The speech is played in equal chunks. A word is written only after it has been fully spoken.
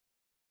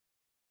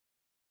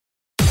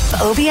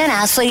Obie and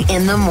Ashley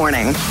in the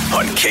morning.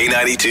 On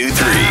K92 3.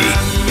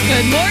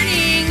 Good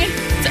morning.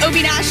 It's Obie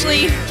and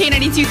Ashley,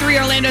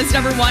 K92.3, Orlando's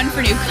number one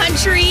for new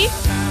country.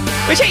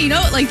 Which, hey, you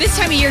know, like this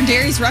time of year,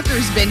 Darius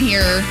Rucker's been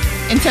here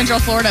in Central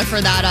Florida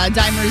for that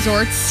Diamond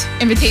Resorts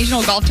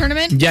Invitational Golf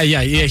Tournament.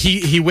 Yeah.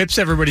 He whips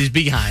everybody's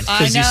behind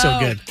because he's so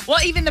good.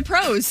 Well, even the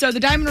pros. So the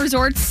Diamond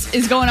Resorts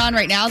is going on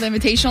right now. The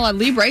Invitational,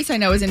 Lee Bryce, I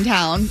know, is in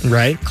town.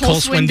 Right. Cole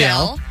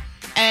Swindell.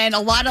 And a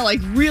lot of, like,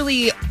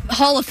 really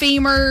Hall of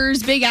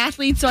Famers, big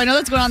athletes. So I know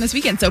that's going on this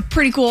weekend. So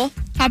pretty cool.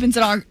 Happens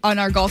on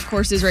our golf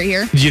courses right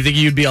here. Do you think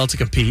you'd be able to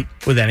compete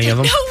with any of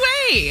them?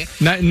 No way.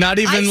 Not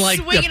even I like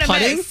swing the and a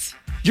putting? miss.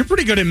 You're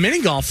pretty good at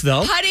mini golf,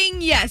 though.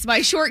 Putting, yes.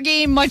 My short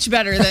game, much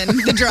better than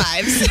the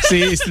drives.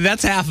 See,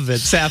 that's half of it.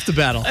 It's half the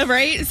battle.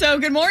 Right? So,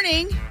 good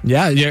morning.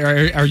 Yeah.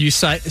 Are you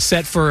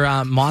set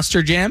for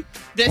Monster Jam?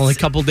 Only a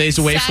couple days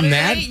away Saturday, from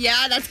that.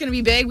 Yeah, that's going to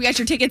be big. We got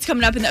your tickets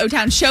coming up in the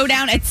O-Town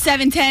Showdown at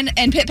 7:10,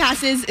 and pit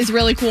passes is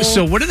really cool.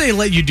 So what do they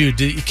let you do?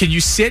 Can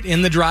you sit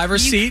in the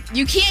driver's seat?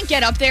 You can't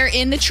get up there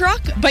in the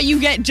truck, but you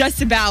get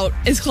just about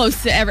as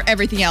close to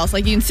everything else.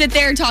 Like, you can sit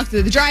there and talk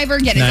to the driver,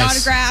 get his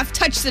autograph,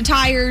 touch the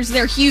tires.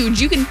 They're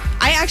huge.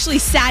 I actually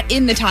sat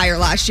in the tire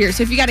last year,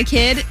 so if you got a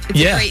kid, it's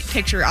a great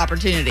picture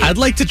opportunity. I'd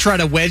like to try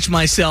to wedge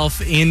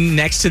myself in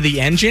next to the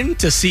engine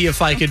to see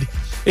if I could.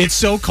 It's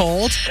so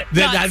cold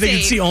that I think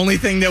it's the only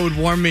thing that would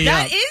warm me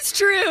up. That is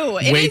true.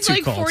 It Way is too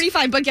like cold.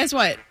 45, but guess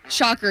what?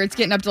 Shocker, it's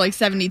getting up to like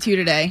 72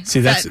 today.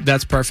 See,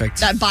 that's perfect.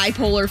 That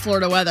bipolar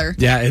Florida weather.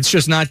 Yeah, it's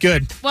just not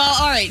good. Well,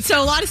 all right.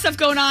 So a lot of stuff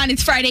going on.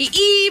 It's Friday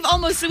Eve,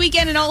 almost the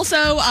weekend, and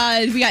also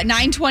we got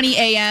 9:20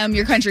 a.m.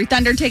 Your Country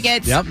Thunder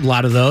tickets. Yep, a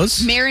lot of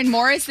those. Maren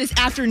Morris this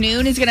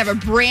afternoon is going to have a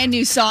brand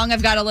new song.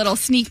 I've got a little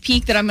sneak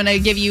peek that I'm going to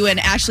give you in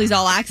Ashley's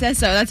All Access,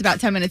 so that's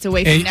about 10 minutes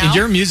away from now. And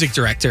you're music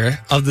director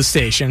of the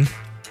station.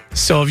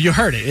 So have you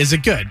heard it? Is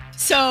it good?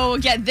 So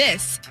get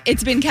this.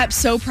 It's been kept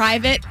so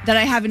private that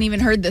I haven't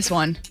even heard this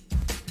one.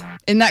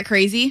 Isn't that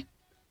crazy?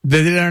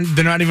 They're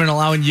not even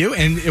allowing you?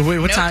 And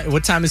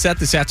what time is that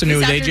this afternoon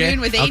with AJ? This afternoon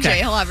with AJ. Okay.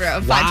 He'll have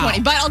a 5:20. Wow.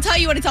 But I'll tell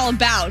you what it's all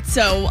about.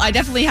 So I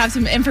definitely have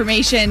some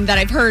information that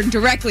I've heard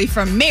directly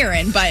from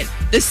Maren. But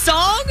the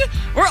song,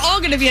 we're all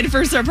going to be in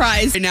for a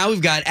surprise. Right now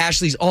we've got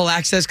Ashley's All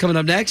Access coming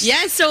up next.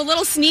 Yes, so a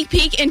little sneak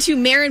peek into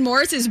Maren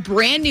Morris's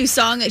brand new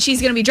song that she's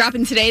going to be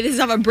dropping today. This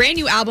is off a brand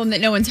new album that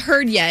no one's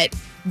heard yet.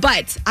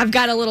 But I've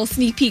got a little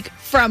sneak peek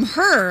from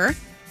her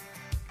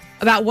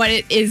about what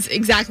it is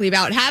exactly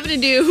about, having to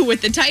do with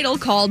the title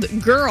called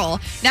Girl.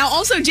 Now,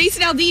 also,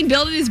 Jason Aldean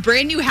building his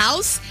brand new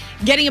house,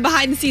 getting a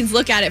behind-the-scenes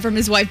look at it from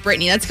his wife,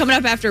 Brittany. That's coming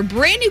up after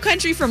brand new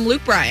country from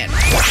Luke Bryan.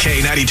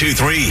 K92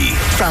 3.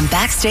 From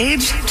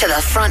backstage to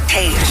the front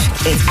page,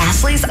 it's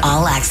Ashley's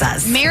All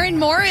Access. Maren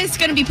Morris is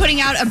going to be putting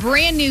out a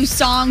brand new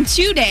song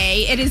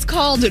today. It is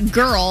called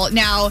Girl.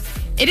 Now,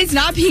 it is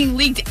not being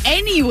leaked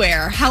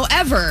anywhere.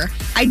 However,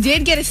 I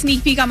did get a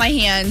sneak peek on my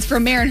hands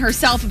from Maren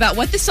herself about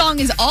what the song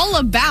is all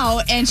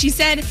about. And she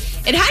said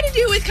it had to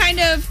do with kind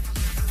of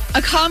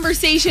a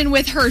conversation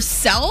with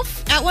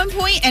herself at one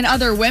point and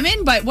other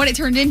women, but what it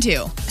turned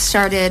into.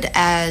 Started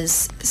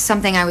as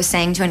something I was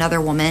saying to another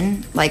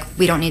woman, like,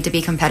 we don't need to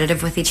be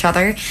competitive with each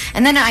other.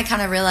 And then I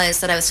kind of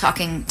realized that I was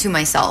talking to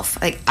myself.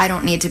 Like, I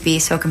don't need to be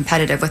so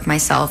competitive with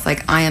myself.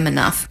 Like, I am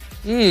enough.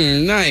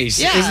 Nice.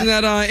 Yeah. Isn't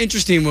that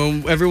interesting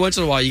when every once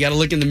in a while you got to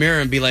look in the mirror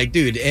and be like,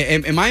 dude,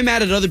 am I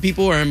mad at other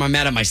people or am I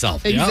mad at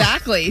myself?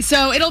 Exactly. Yeah.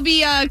 So it'll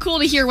be cool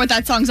to hear what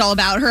that song's all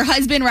about. Her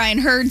husband, Ryan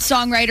Hurd,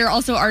 songwriter,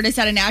 also artist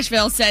out of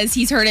Nashville, says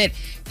he's heard it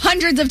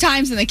hundreds of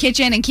times in the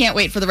kitchen and can't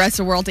wait for the rest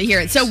of the world to hear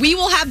it. So we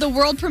will have the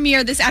world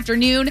premiere this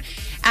afternoon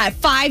at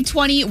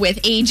 5:20 with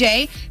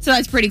AJ. So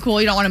that's pretty cool.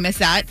 You don't want to miss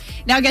that.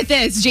 Now get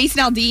this.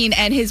 Jason Aldean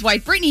and his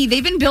wife, Brittany,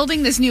 they've been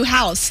building this new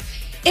house.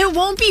 It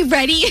won't be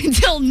ready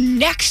until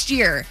next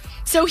year.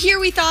 So here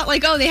we thought,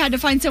 like, they had to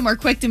find somewhere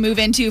quick to move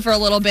into for a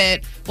little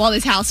bit while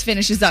this house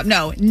finishes up.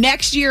 No,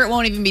 next year it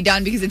won't even be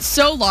done because it's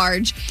so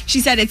large. She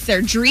said it's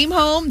their dream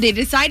home. They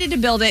decided to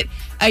build it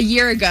a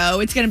year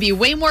ago. It's going to be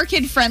way more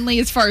kid-friendly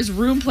as far as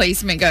room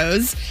placement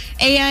goes.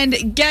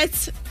 And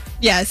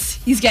yes,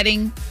 he's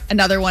getting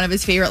another one of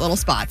his favorite little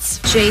spots.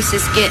 Jace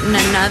is getting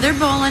another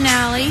bowling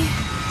alley.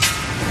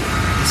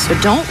 So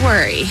don't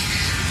worry.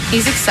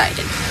 He's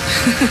excited.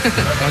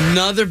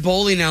 Another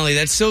bowling alley.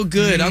 That's so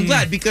good. I'm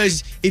glad,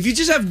 because if you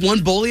just have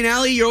one bowling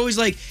alley, you're always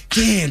like,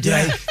 damn,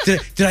 did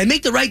I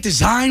make the right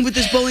design with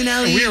this bowling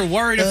alley? We were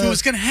worried if it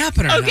was going to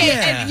happen or not. Okay,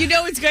 and you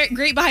know what's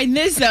great behind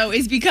this, though,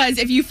 is because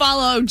if you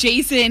follow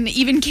Jason,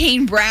 even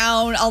Kane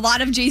Brown, a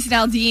lot of Jason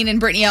Aldean and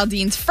Brittany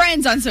Aldean's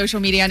friends on social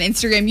media, on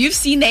Instagram, you've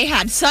seen they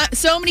had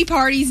so many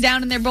parties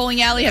down in their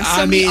bowling alley, have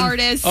so many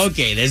artists.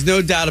 Okay, there's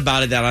no doubt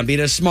about it that I'm being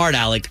a smart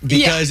aleck,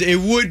 because it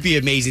would be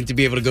amazing to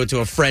be able to go to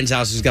a friend's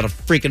house who's got a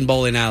freaking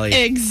bowling alley.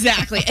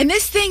 Exactly. And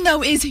this thing,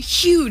 though, is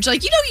huge.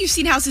 Like, you've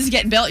seen houses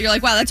get built. You're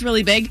like, wow, that's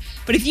really big.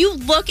 But if you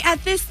look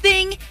at this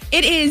thing,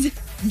 it is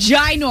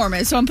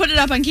ginormous. So I'm putting it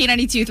up on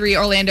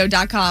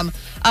K92.3Orlando.com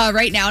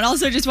right now. And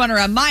also just want to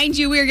remind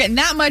you, we are getting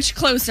that much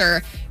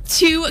closer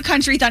to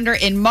Country Thunder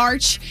in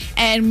March.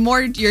 And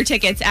more your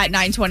tickets at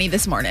 9:20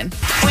 this morning.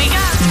 Wake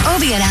up.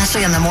 Obie and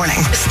Ashley in the morning.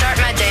 Start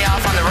my day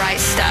off on the right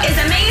stuff.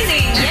 It's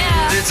amazing.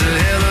 Yeah. It's a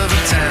hell of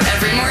a time.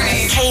 Every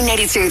morning.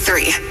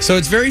 K92.3. So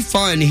it's very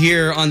fun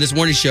here on this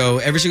morning show.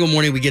 Every single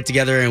morning we get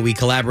together and we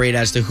collaborate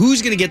as to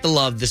who's going to get the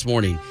love this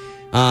morning.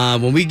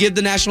 When we give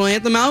the national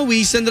anthem out,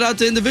 we send it out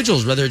to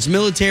individuals, whether it's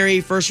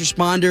military, first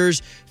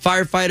responders,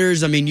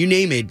 firefighters. I mean, you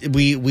name it.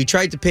 We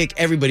tried to pick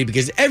everybody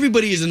because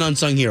everybody is an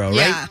unsung hero, right?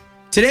 Yeah.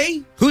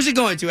 Today, who's it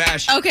going to,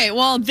 Ash? Okay,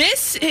 well,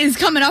 this is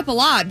coming up a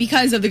lot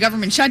because of the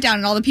government shutdown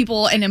and all the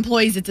people and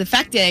employees it's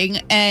affecting,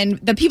 and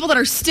the people that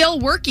are still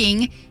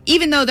working,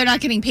 even though they're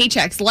not getting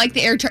paychecks, like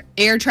the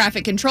air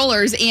traffic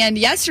controllers. And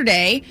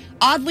yesterday,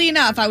 oddly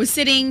enough, I was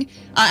sitting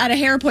at a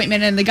hair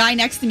appointment, and the guy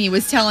next to me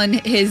was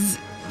telling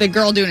the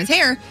girl doing his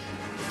hair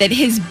that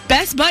his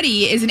best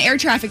buddy is an air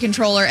traffic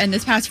controller, and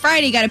this past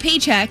Friday got a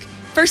paycheck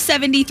for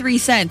 73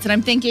 cents. And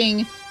I'm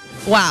thinking,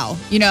 wow,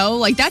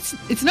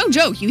 it's no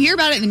joke. You hear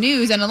about it in the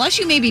news, and unless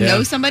you maybe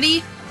know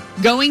somebody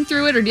going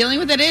through it or dealing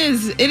with it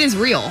is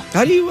real.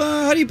 How do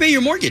you pay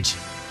your mortgage?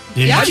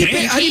 Yeah, How do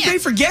you pay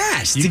for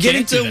gas to get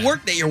into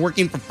work that you're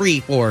working for free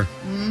for?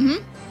 Mm-hmm.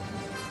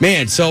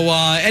 Man, so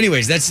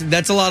anyways,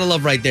 that's a lot of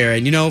love right there.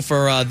 And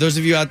for those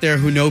of you out there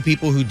who know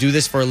people who do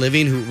this for a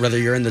living, whether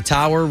you're in the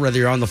tower, whether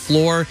you're on the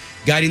floor,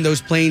 guiding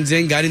those planes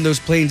in, guiding those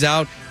planes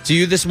out, to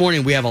you this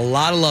morning, we have a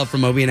lot of love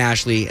from Obie and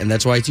Ashley, and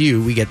that's why to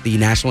you, we get the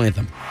national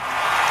anthem.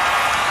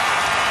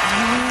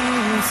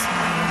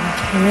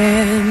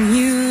 Can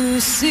you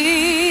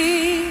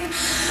see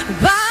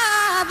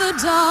by the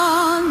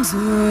dawn's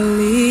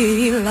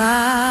early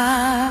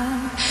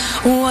light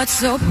what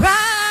so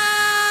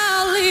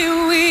proudly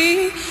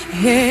we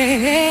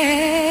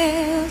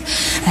hailed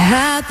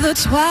at the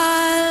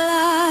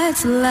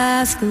twilight's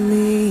last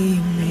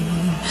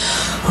gleaming,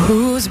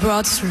 whose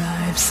broad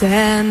stripes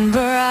and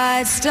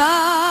bright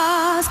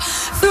stars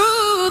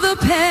through the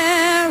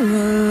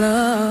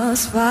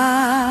perilous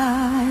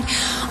fight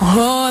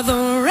o'er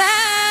the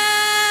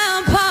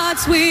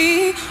ramparts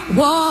we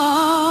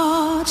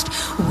watched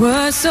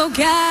were so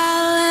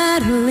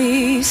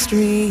gallantly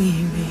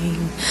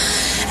streaming,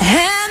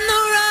 and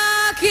the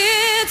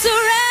rockets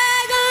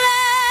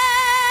regular,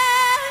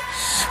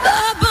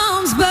 the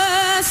bombs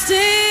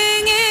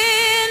bursting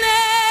in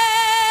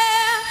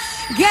air,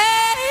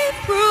 gave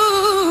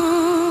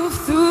proof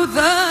through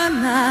the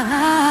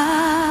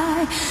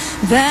night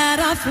that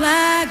our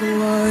flag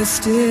was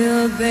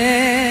still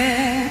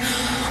there.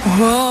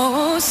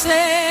 Oh,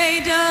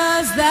 say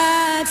does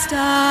that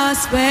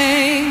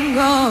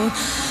star-spangled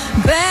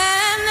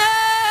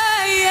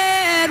banner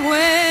yet wave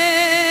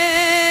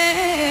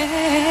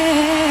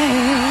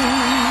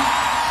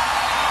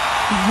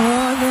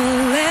o'er the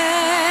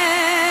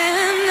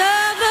land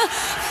of the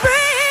free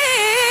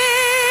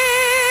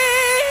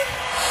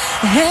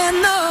and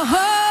the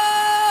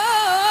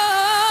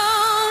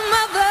home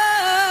of the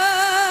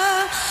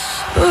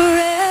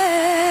brave?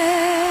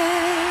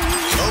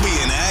 Obie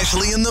and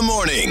Ashley in the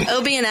morning.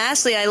 Obie and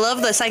Ashley, I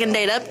love the second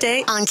date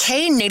update. On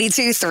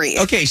K92.3.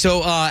 Okay,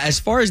 so as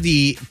far as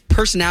the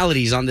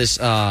personalities on this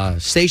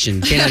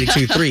station,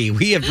 K92.3,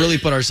 we have really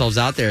put ourselves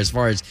out there as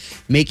far as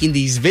making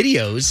these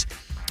videos.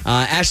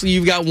 Ashley,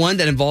 you've got one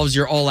that involves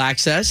your All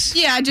Access.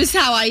 Yeah, just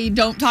how I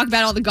don't talk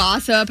about all the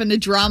gossip and the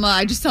drama.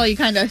 I just tell you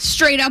kind of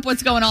straight up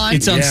what's going on.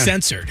 It's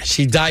uncensored.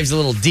 She dives a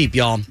little deep,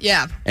 y'all.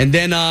 Yeah. And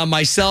then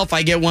myself,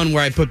 I get one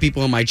where I put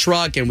people in my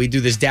truck and we do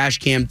this dash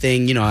cam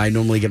thing. I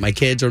normally get my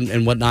kids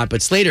and whatnot.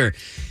 But Slater,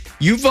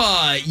 you've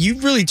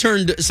really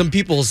turned some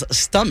people's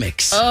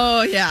stomachs.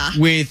 Oh, yeah.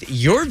 With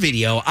your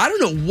video. I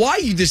don't know why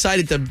you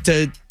decided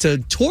to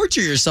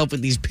torture yourself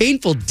with these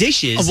painful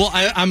dishes. Well,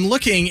 I'm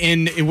looking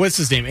in, what's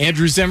his name?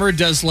 Andrew Zimmer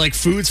does like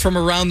foods from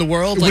around the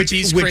world, like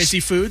these crazy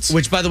foods.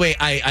 Which, by the way,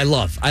 I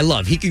love.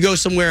 He could go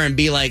somewhere and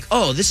be like,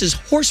 oh, this is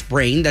horse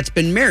brain that's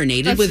been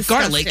marinated with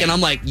garlic. And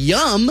I'm like,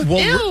 yum.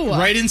 Well,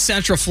 right in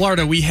Central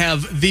Florida, we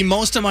have the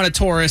most amount of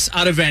tourists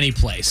out of any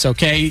place,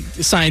 okay?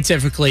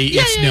 Scientifically,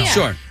 it's known.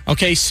 Sure.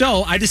 Okay,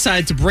 so I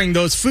decided to bring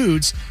those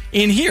foods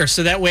in here.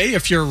 So that way,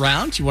 if you're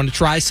around, you want to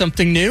try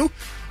something new,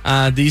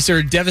 these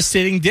are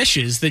devastating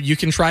dishes that you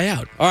can try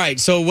out. All right,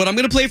 so what I'm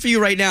going to play for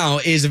you right now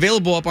is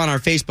available up on our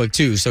Facebook,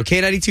 too. So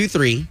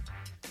K92.3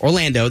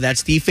 Orlando,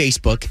 that's the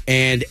Facebook.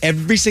 And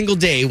every single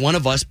day, one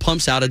of us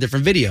pumps out a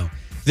different video.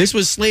 This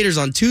was Slater's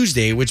on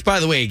Tuesday, which, by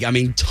the way, I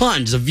mean,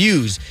 tons of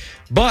views.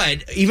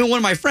 But even one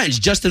of my friends,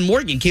 Justin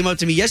Morgan, came up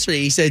to me yesterday.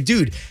 He said,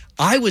 dude,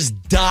 I was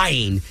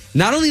dying,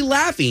 not only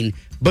laughing,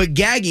 but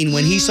gagging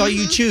when he saw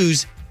you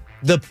choose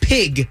the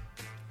pig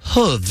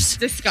hooves.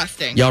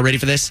 Disgusting. Y'all ready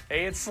for this?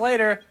 Hey, it's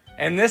Slater,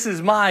 and this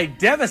is my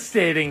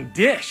devastating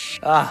dish.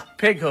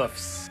 Pig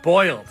hoofs,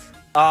 boiled.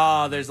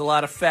 There's a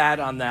lot of fat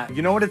on that.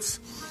 You know what it's...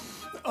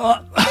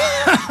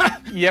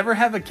 you ever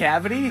have a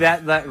cavity?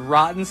 That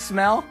rotten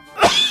smell?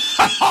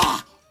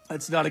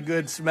 That's not a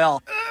good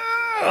smell.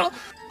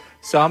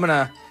 So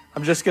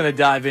I'm just gonna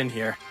dive in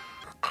here.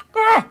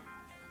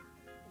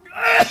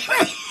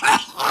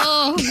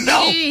 Oh,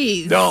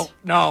 jeez.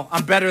 No,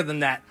 I'm better than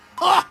that.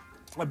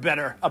 a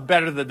better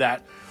than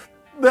that.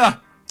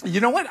 You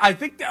know what? I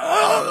think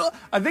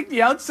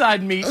the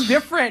outside meat's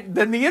different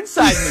than the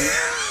inside meat.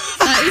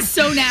 That is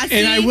so nasty.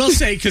 And I will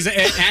say, because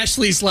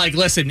Ashley's like,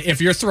 listen,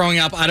 if you're throwing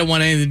up, I don't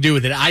want anything to do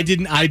with it. I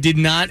did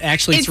not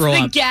actually throw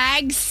up. It's the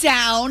gag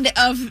sound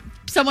of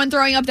someone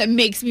throwing up that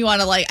makes me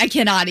want to, I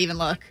cannot even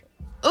look.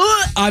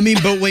 Ugh. I mean,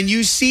 but when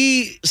you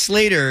see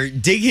Slater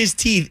dig his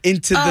teeth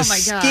into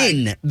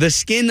the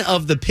skin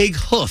of the pig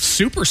hoof,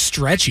 super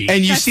stretchy,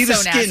 and you That's see the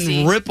so skin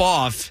nasty. rip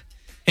off.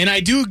 And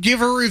I do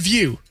give a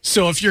review.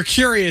 So if you're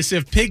curious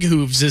if pig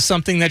hooves is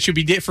something that should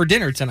be for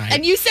dinner tonight.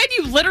 And you said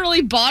you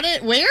literally bought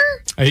it where?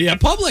 Yeah,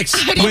 Publix.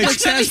 I didn't know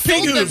Which that has they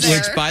pig sold them hooves. there.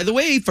 Which, by the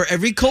way, for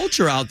every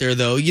culture out there,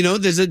 though,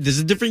 there's a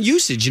different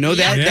usage.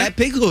 That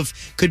pig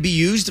hoof could be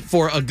used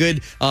for a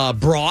good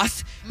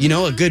broth.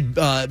 A good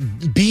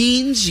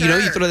beans. Sure.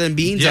 You throw them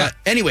beans. Yeah.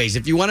 Anyways,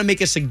 if you want to make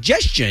a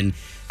suggestion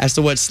as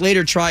to what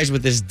Slater tries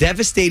with this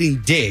devastating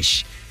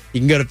dish, you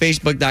can go to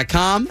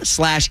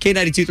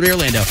Facebook.com/K923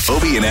 Orlando.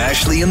 Obie and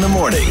Ashley in the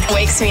morning.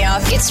 Wakes me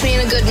up, gets me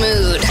in a good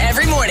mood.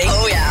 Every morning.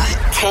 Oh, yeah.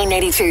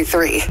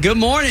 K82-3. Good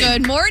morning.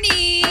 Good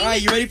morning. All right,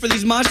 you ready for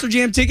these Monster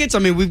Jam tickets? I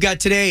mean, we've got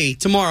today,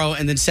 tomorrow,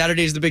 and then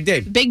Saturday is the big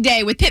day. Big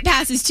day with pit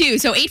passes, too.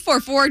 So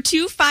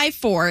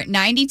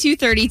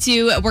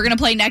 844-254-9232. We're going to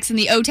play next in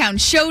the O-Town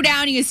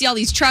Showdown. You can see all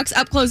these trucks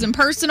up close and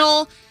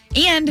personal.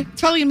 And it's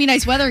probably going to be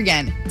nice weather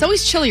again. It's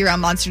always chilly around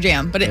Monster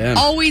Jam, but it's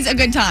always a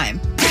good time.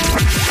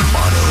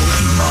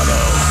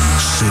 Motto,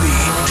 city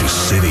to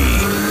city.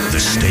 The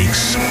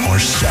stakes are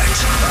set.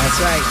 That's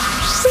right.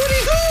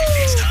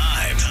 It's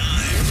time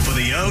for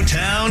the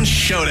O-Town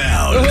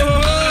Showdown.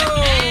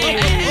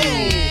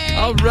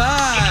 All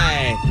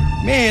right.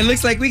 Man,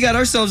 looks like we got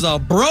ourselves a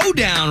bro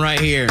down right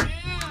here.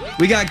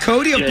 We got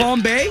Cody of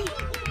Palm Bay.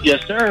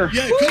 Yes, sir.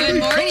 Yeah,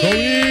 Good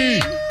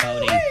morning.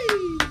 Cody.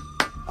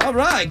 All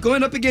right,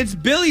 going up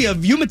against Billy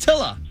of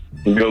Umatilla.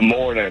 Good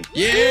morning.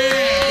 Yeah.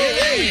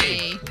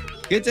 Hey.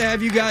 Good to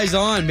have you guys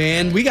on,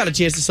 man. We got a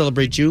chance to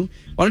celebrate you.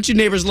 Why don't you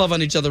neighbors love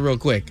on each other real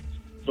quick?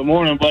 Good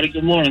morning, buddy.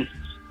 Good morning.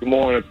 Good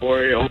morning,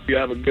 Corey. I hope you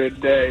have a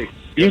good day.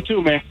 You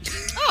too, man.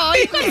 Oh,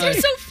 you guys are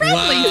so friendly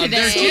Wow, today.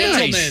 they're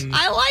gentlemen.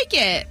 I like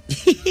it.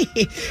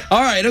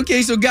 All right,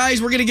 okay, so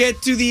guys, we're going to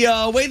get to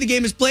the way the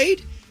game is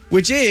played,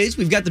 which is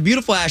we've got the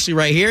beautiful Ashley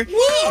right here.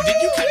 Whoa, did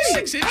you cut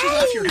 6 inches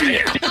off your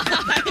hair?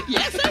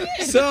 Yes, I did.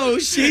 So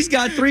she's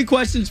got 3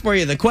 questions for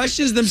you. The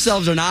questions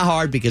themselves are not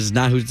hard because it's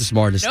not who's the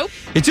smartest. Nope.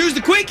 It's who's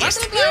the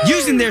quickest,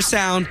 using their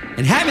sound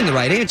and having the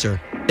right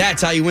answer.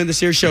 That's how you win this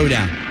here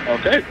showdown.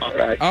 Okay. All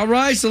right. All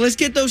right, so let's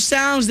get those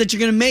sounds that you're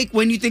going to make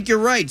when you think you're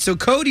right. So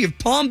Cody of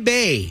Palm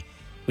Bay,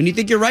 when you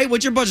think you're right,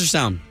 what's your buzzer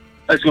sound?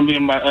 That's going to be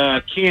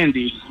my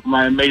Candy,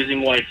 my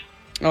amazing wife.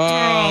 Oh,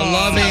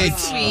 love it.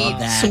 Sweet.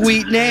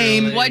 Sweet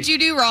name. What'd you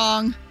do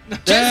wrong?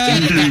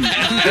 Just kidding.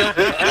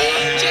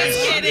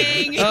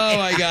 Oh,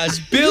 my gosh.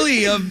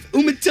 Billy of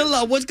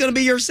Umatilla, what's going to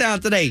be your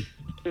sound today?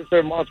 Since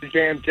they're Monster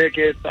Jam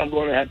tickets, I'm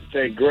going to have to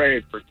say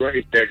Grave for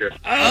Grave Digger.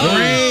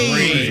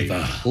 Great.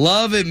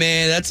 Love it,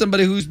 man. That's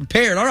somebody who's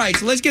prepared. All right,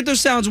 so let's get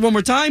those sounds one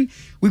more time.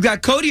 We've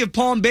got Cody of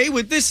Palm Bay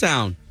with this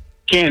sound.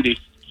 Candy.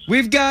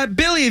 We've got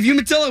Billy of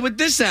Umatilla with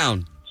this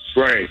sound.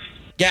 Grave.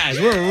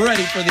 Guys, we're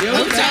ready for the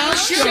O-Town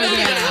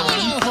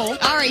Showdown.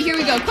 All right, here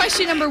we go.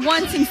 Question number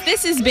 1, since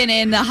this has been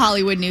in the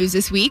Hollywood news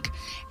this week.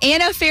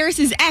 Anna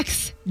Faris's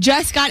ex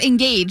just got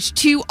engaged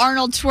to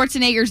Arnold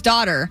Schwarzenegger's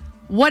daughter.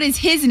 What is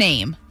his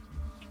name?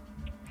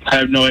 I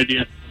have no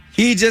idea.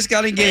 He just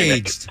got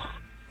engaged.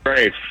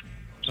 Grave.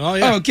 Oh,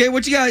 yeah. Okay,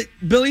 what you got,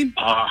 Billy?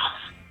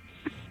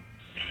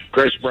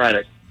 Chris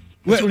Braddock.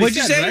 What'd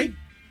you say? Right?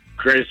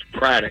 Chris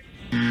Braddock.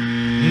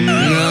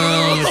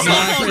 No, it's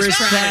not Chris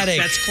Braddock.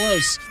 That's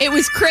close. It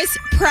was Chris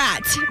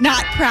Pratt,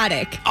 not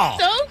Braddock. Oh.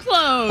 So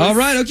close. All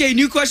right, okay,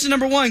 new question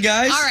number 1,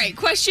 guys. All right,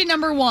 question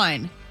number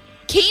 1.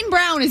 Kane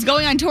Brown is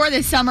going on tour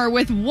this summer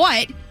with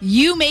what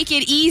You Make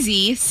It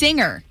Easy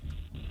singer?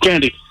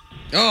 Candy.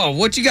 Oh,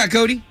 what you got,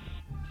 Cody?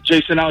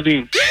 Jason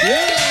Aldean.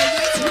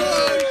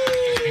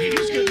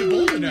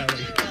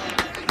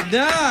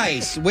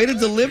 Nice. Way to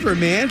deliver,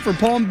 man. For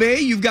Palm Bay,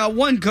 you've got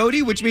 1,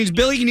 Cody, which means,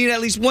 Billy, you need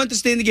at least 1 to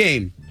stay in the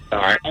game. All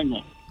right.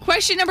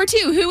 Question number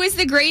 2. Who is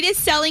the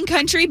greatest selling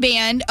country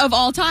band of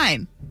all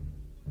time?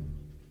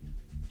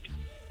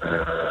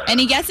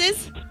 Any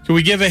guesses? Can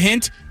we give a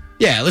hint?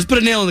 Yeah, let's put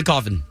a nail in the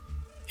coffin.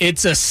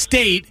 It's a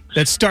state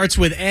that starts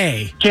with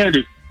A.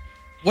 Candy.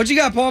 What you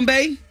got, Palm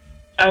Bay?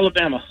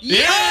 Alabama. Whoa.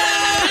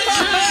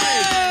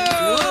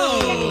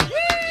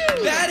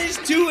 That is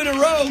 2 in a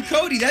row.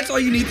 Cody, that's all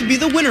you need to be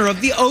the winner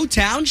of the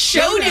O-Town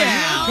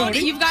Showdown.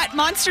 You've got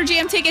Monster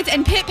Jam tickets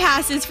and pit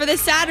passes for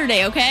this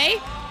Saturday, okay?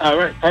 All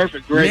right.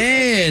 Perfect. Great.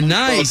 Man,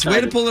 nice.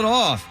 Way to pull it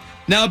off.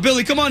 Now,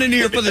 Billy, come on in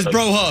here for this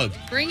bro hug.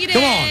 Bring it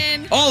Come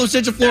in. on. All of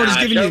Central Florida's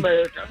giving you.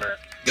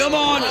 Come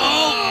on.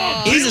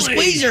 Oh, he's a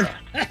squeezer.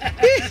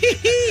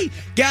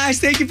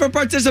 Guys, thank you for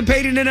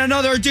participating in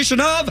another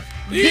edition of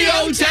the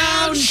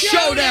O-Town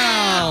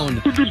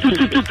Showdown.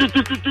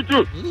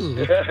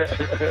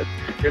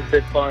 It's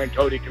been fun,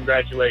 Cody.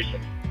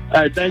 Congratulations. All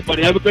right, thanks,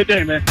 buddy. Have a good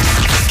day, man.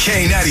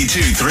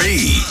 K92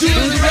 3. Do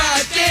the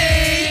right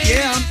thing.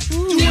 Yeah.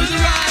 Doing the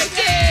right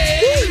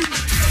thing.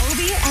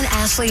 Obie and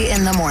Ashley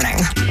in the morning.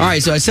 All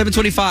right, so at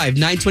 7:25,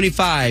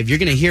 9:25, you're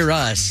going to hear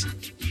us.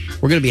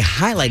 We're going to be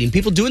highlighting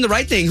people doing the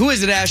right thing. Who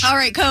is it, Ash? All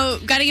right, got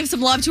to give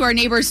some love to our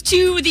neighbors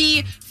to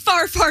the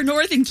far, far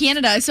north in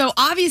Canada. So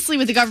obviously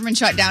with the government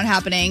shutdown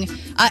happening,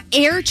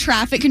 air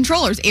traffic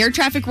controllers, air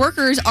traffic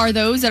workers are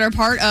those that are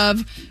part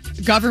of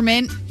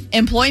government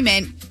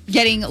employment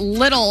getting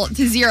little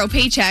to zero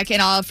paycheck.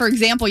 And for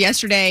example,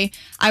 yesterday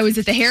I was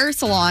at the hair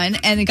salon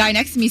and the guy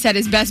next to me said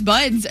his best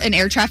bud's an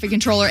air traffic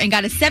controller and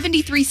got a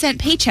 73-cent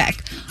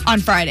paycheck on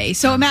Friday.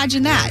 So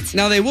imagine that.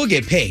 Now, they will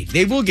get paid.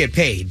 They will get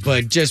paid.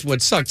 But just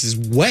what sucks is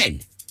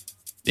when.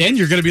 And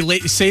you're going to be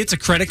late. Say it's a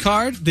credit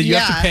card that you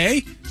have to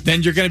pay.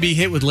 Then you're going to be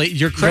hit with late.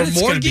 Your credit's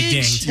going to be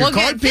dinged. Your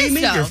card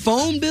payment, your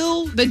phone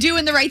bill. The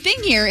doing the right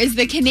thing here is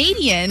the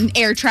Canadian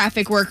air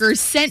traffic workers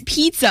sent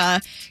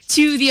pizza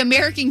to the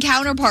American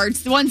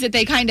counterparts, the ones that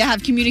they kind of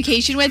have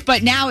communication with.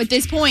 But now at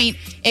this point,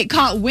 it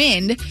caught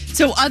wind.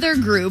 So other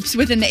groups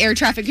within the air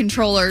traffic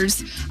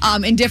controllers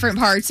in different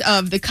parts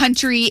of the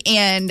country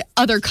and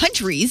other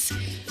countries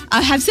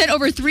have sent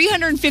over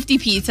 350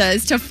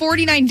 pizzas to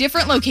 49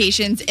 different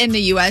locations in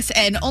the U.S.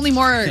 and only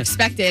more are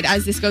expected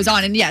as this goes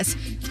on. And yes,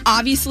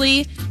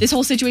 obviously, this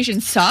whole situation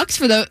sucks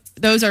for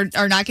those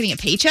are not getting a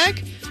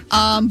paycheck.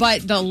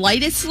 But the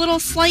lightest little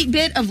slight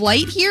bit of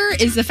light here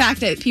is the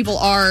fact that people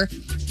are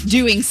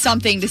doing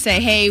something to say,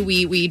 hey,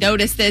 we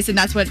noticed this. And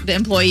that's what the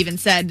employee even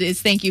said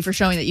is thank you for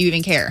showing that you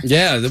even care.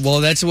 Yeah,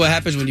 well, that's what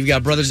happens when you've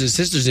got brothers and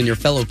sisters in your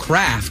fellow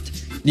craft,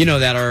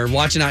 that are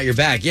watching out your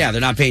back. Yeah, they're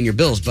not paying your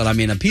bills, but I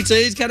mean, a pizza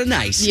is kind of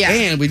nice. Yeah.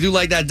 And we do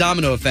like that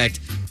domino effect.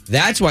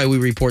 That's why we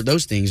report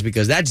those things,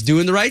 because that's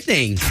doing the right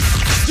thing.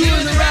 Doing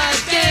the right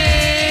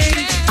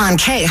thing. On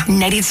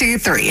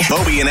K92 3.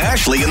 Obie and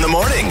Ashley in the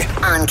morning.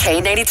 On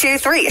K92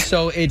 3.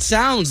 So it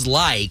sounds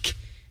like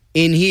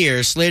in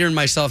here, Slater and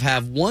myself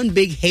have one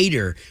big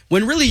hater,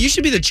 when really you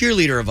should be the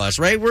cheerleader of us,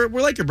 right? We're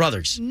like your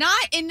brothers.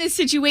 Not in this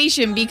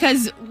situation,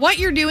 because what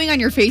you're doing on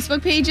your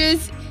Facebook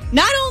pages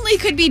not only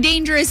could be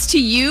dangerous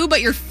to you, but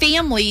your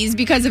families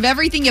because of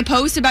everything you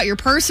post about your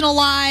personal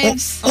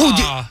lives.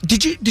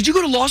 Did you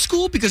go to law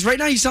school? Because right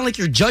now you sound like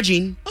you're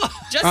judging.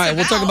 Just all right,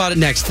 we'll talk about it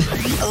next.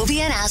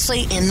 Obie and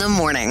Ashley in the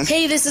morning.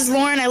 Hey, this is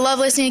Lauren. I love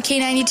listening to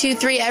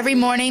K92.3 every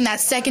morning. That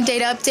second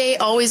date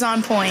update, always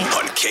on point.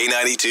 On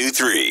K92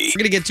 3. We're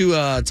going to get to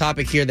a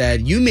topic here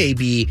that you may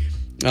be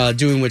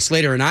doing what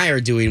Slater and I are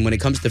doing when it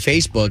comes to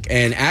Facebook.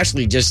 And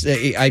Ashley just,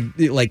 I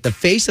like the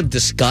face of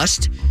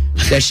disgust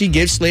that she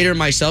gives Slater and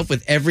myself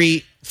with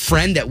every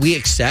friend that we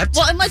accept.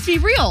 Well, and let's be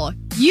real.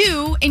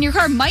 You in your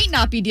car might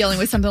not be dealing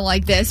with something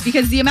like this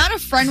because the amount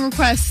of friend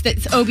requests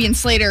that Obie and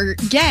Slater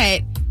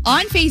get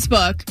on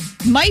Facebook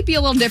might be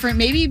a little different.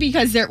 Maybe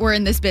because we're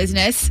in this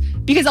business.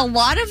 Because a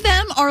lot of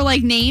them are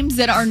like names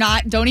that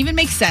don't even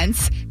make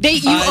sense.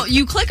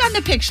 You click on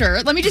the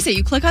picture. Let me just say,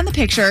 you click on the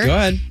picture. Go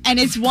ahead. And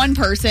it's one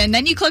person.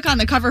 Then you click on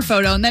the cover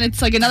photo, and then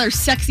it's like another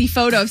sexy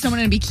photo of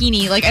someone in a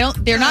bikini. Like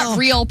they're not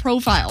real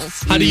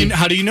profiles. How do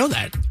you know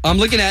that? I'm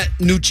looking at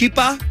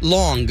Nuchipa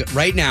Long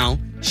right now.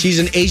 She's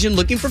an Asian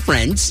looking for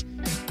friends.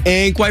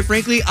 And quite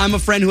frankly, I'm a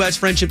friend who has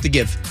friendship to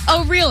give.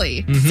 Oh,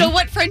 really? Mm-hmm. So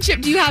what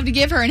friendship do you have to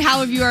give her, and how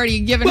have you already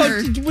given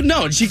her?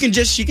 No, she can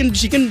see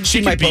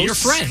my be posts. your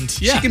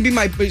friend. Yeah. She can be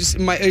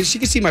she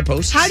can see my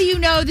posts. How do you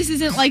know this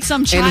isn't like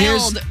some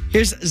child? And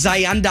here's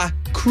Zayanda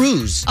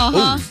Cruz.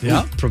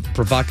 Yeah.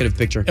 Provocative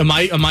picture. Am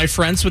I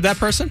friends with that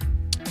person?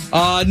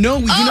 No,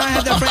 we do not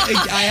have that friend.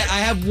 I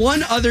have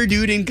one other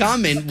dude in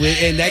common,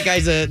 and that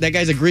guy's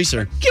a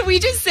greaser. Can we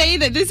just say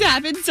that this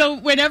happens? So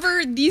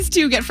whenever these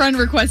two get friend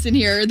requests in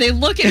here, they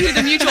look at who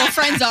the mutual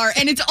friends are,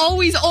 and it's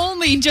always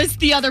only just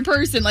the other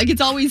person. Like it's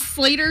always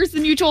Slater's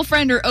the mutual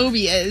friend or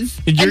Obie is,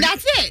 and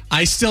that's it.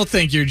 I still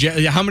think you're.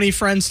 How many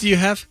friends do you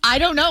have? I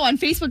don't know on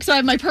Facebook. So I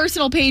have my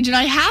personal page, and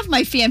I have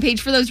my fan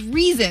page for those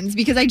reasons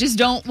because I just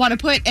don't want to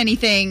put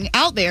anything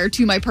out there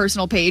to my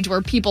personal page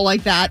where people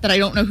like that I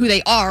don't know who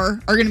they are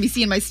going to be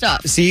seeing my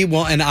stuff. See,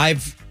 well, and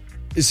I've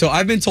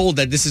been told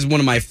that this is one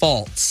of my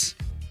faults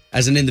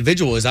as an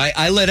individual is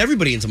I let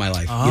everybody into my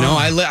life.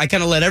 I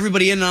kind of let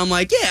everybody in, and I'm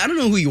like, yeah, I don't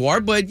know who you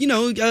are, but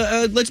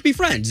let's be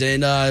friends.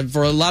 And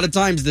for a lot of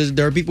times,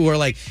 there are people who are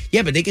like,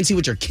 yeah, but they can see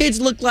what your kids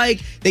look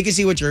like, they can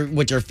see what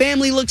your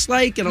family looks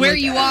like, and I'm where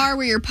like, you are,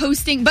 where you're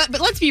posting. But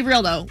let's be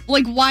real though,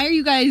 like, why are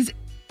you guys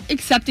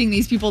accepting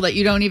these people that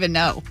you don't even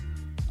know?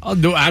 Oh,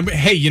 no,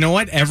 hey, you know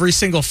what? Every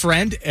single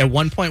friend at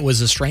one point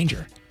was a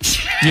stranger.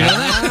 You know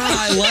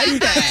that? I like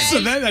that. So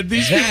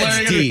these people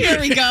are deep. Here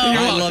we go.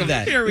 I love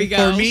that. Here we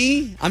go. For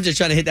me, I'm just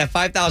trying to hit that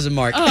 5,000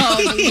 mark. Oh,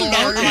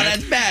 Lord.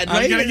 That's bad,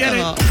 right? I'm gonna get it.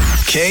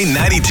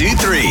 K92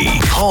 3.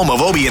 Home of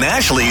Obie and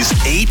Ashley's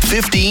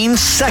 8:15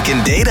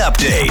 second date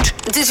update.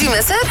 Did you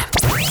miss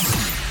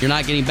it? You're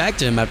not getting back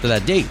to him after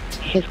that date.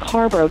 His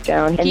car broke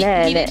down, and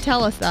then he didn't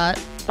tell us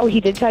that. Oh, he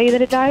did tell you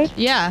that it died?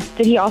 Yeah.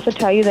 Did he also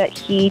tell you that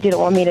he didn't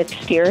want me to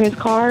steer his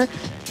car,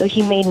 So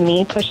he made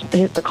me push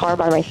the car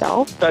by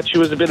myself. Thought she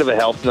was a bit of a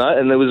health nut,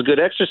 and it was good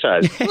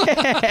exercise.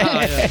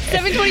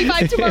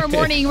 7:25 tomorrow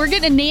morning. We're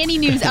getting a nanny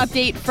news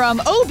update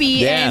from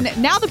Obi, and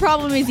now the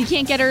problem is he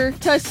can't get her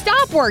to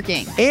stop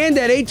working. And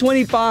at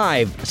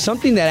 8:25,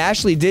 something that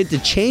Ashley did to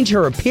change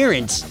her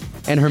appearance,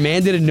 and her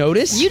man didn't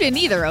notice. You didn't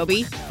either,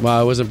 Obi. Well,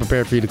 I wasn't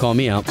prepared for you to call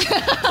me out.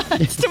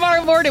 It's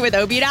tomorrow morning with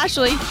Obi and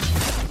Ashley.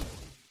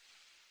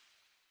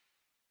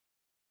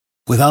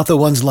 Without the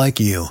ones like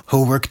you,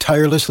 who work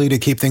tirelessly to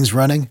keep things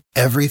running,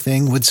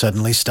 everything would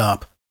suddenly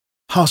stop.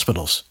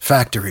 Hospitals,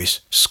 factories,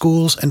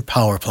 schools, and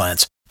power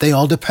plants, they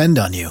all depend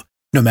on you.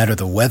 No matter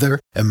the weather,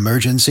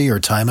 emergency,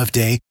 or time of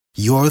day,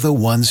 you're the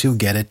ones who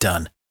get it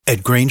done.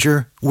 At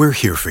Grainger, we're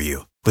here for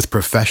you with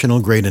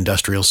professional-grade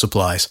industrial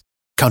supplies.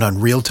 Count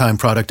on real-time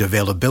product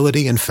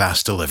availability and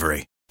fast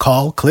delivery.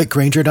 Call, click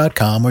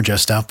Grainger.com, or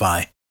just stop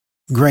by.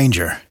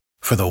 Grainger,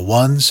 for the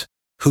ones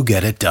who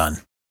get it done.